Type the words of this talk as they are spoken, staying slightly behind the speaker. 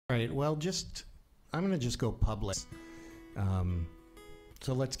All right, well, I'm going to just go public.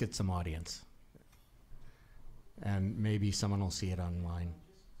 So let's get some audience. And maybe someone will see it online.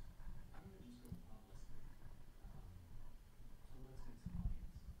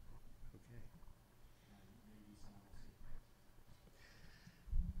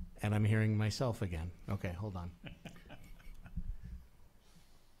 And I'm hearing myself again. Okay, hold on. That's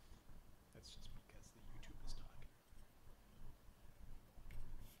just because the YouTube is talking.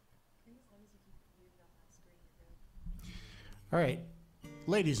 All right,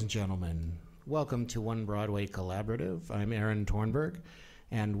 ladies and gentlemen, welcome to One Broadway Collaborative. I'm Aaron Tornberg,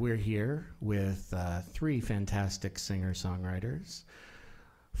 and we're here with three fantastic singer-songwriters.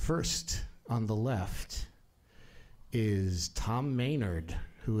 First, on the left, is Tom Maynard,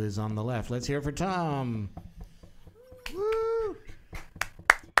 who is on the left. Let's hear it for Tom. Woo!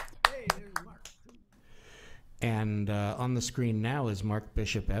 Hey, there's Mark. And on the screen now is Mark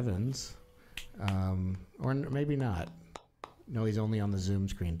Bishop Evans, or maybe not. No, he's only on the Zoom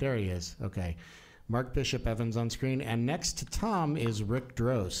screen. There he is. Okay. Mark Bishop Evans on screen. And next to Tom is Rick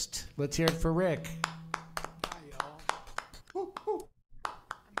Drost. Let's hear it for Rick. Hi, y'all. Woo, woo.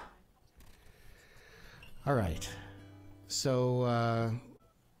 All right. So,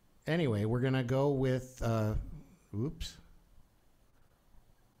 anyway, we're going to go with, oops.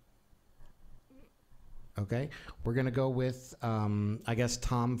 Okay. We're going to go with, I guess,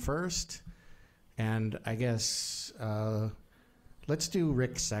 Tom first. And I guess, let's do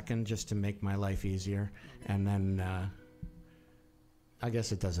Rick second just to make my life easier. And then, I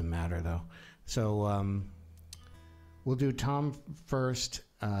guess it doesn't matter, though. So, we'll do Tom first,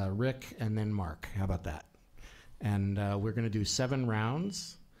 Rick, and then Mark. How about that? And we're going to do 7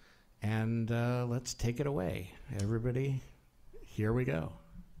 rounds. And let's take it away. Everybody, here we go.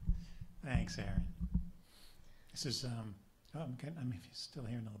 Thanks, Aaron. This is, I'm still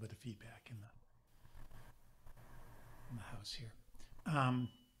hearing a little bit of feedback in the house here.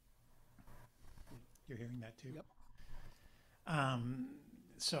 You're hearing that too? Yep.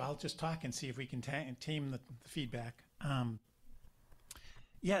 So I'll just talk and see if we can tame the feedback.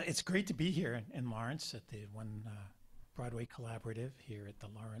 Yeah, it's great to be here in Lawrence at the One Broadway Collaborative here at the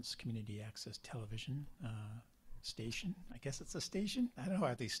Lawrence Community Access Television station. I guess it's a station. I don't know,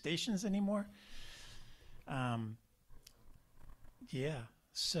 are these stations anymore? Yeah,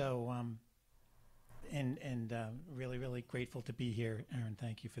 so really, really grateful to be here. Aaron,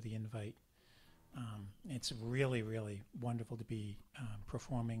 thank you for the invite. It's really, really wonderful to be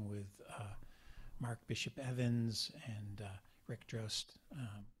performing with Mark Bishop Evans and Rick Drost,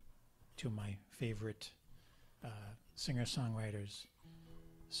 two of my favorite singer-songwriters.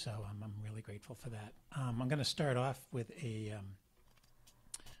 So I'm really grateful for that. I'm going to start off with a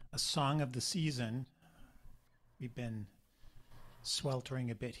song of the season. We've been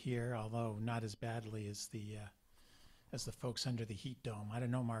sweltering a bit here, although not as badly as the folks under the heat dome. I don't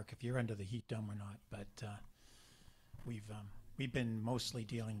know, Mark, if you're under the heat dome or not, but we've been mostly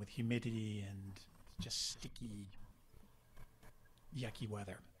dealing with humidity and just sticky, yucky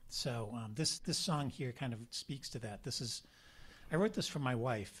weather. So this song here kind of speaks to that. I wrote this for my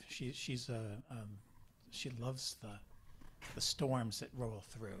wife. She loves the storms that roll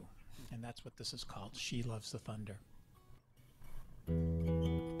through, and that's what this is called. She Loves the Thunder.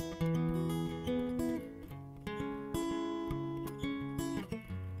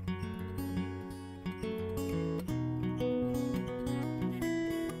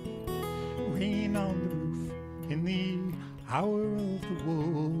 Rain on the roof in the hour of the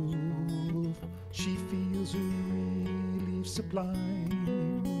wolf. She feels her relief sublime.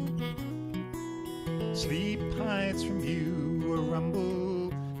 Sleep hides from view, a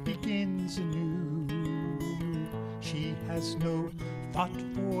rumble begins anew. She has no thought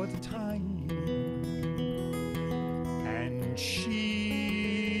for the time, and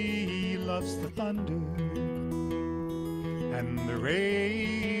she loves the thunder and the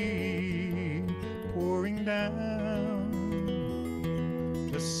rain pouring down.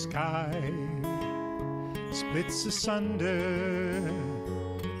 The sky splits asunder,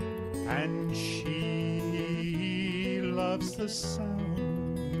 and she loves the sound.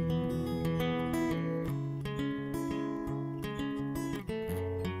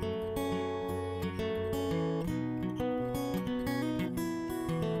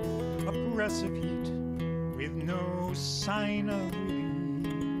 Of heat with no sign of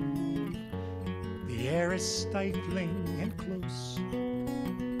relief. The air is stifling and close.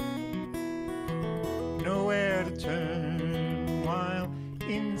 Nowhere to turn while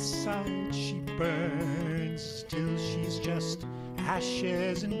inside she burns till she's just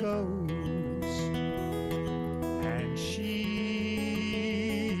ashes and ghosts. And she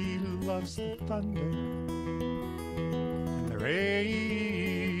loves the thunder and the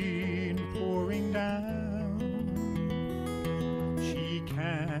rain pouring down. She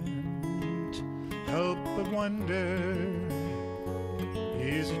can't help but wonder,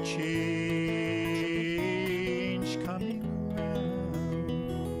 is a change coming around?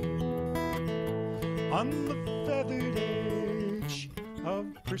 On the feathered edge of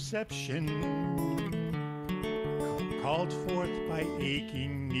perception, called forth by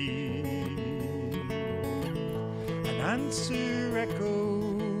aching need, an answer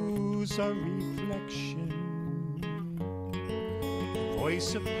echoes a reflection, the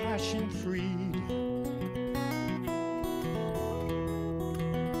voice of passion freed.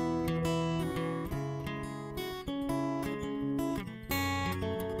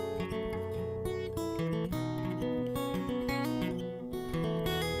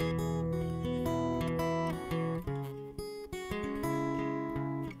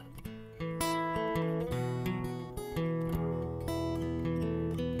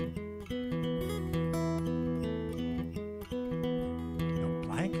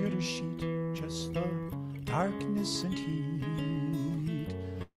 Sheet, just the darkness and heat,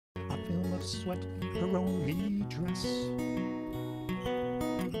 a film of sweat, her only dress.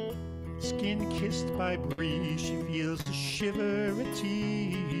 Skin kissed by breeze, she feels the shiver at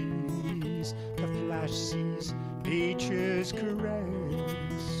tease. The flash sees nature's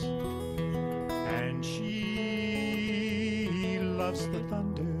caress, and she loves the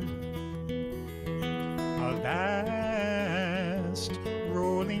thunder of vast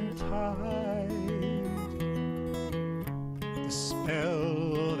rolling tide. The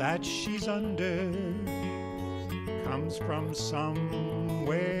spell that she's under comes from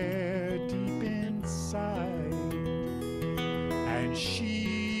somewhere deep inside, and she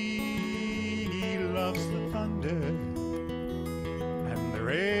loves the thunder and the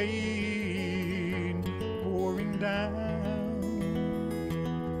rain pouring down.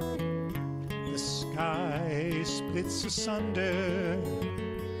 The sky splits asunder,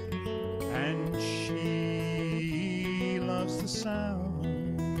 and she loves the sound.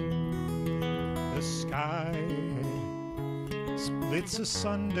 The sky splits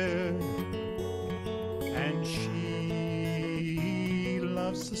asunder, and she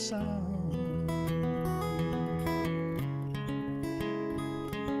loves the sound.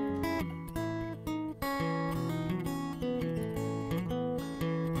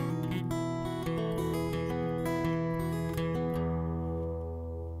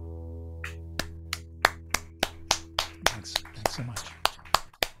 Thanks so much.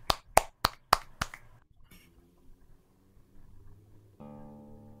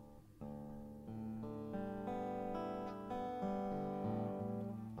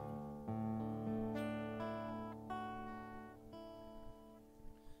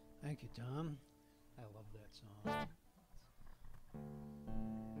 Thank you, Tom. I love that song.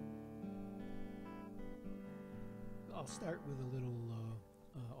 I'll start with a little,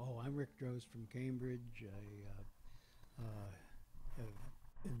 I'm Rick Drost from Cambridge. I have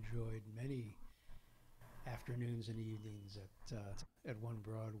enjoyed many afternoons and evenings at One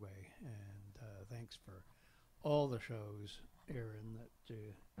Broadway, and thanks for all the shows, Aaron, that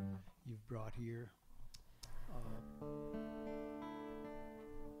you've brought here.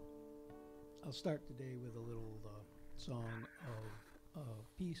 I'll start today with a little song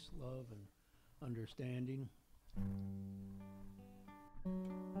of peace, love, and understanding.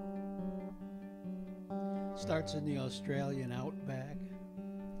 Starts in the Australian outback,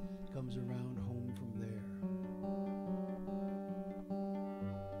 comes around home from there.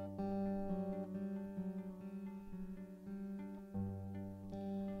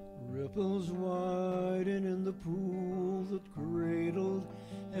 Ripples widen in the pool that cradled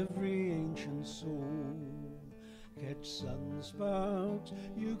every ancient soul. Catch sunspouts,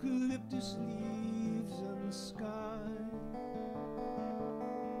 eucalyptus leaves, and sky.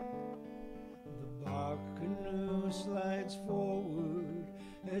 The bark canoe slides forward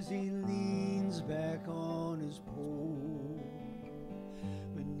as he leans back on his pole.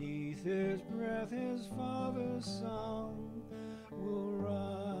 Beneath his breath, his father's sound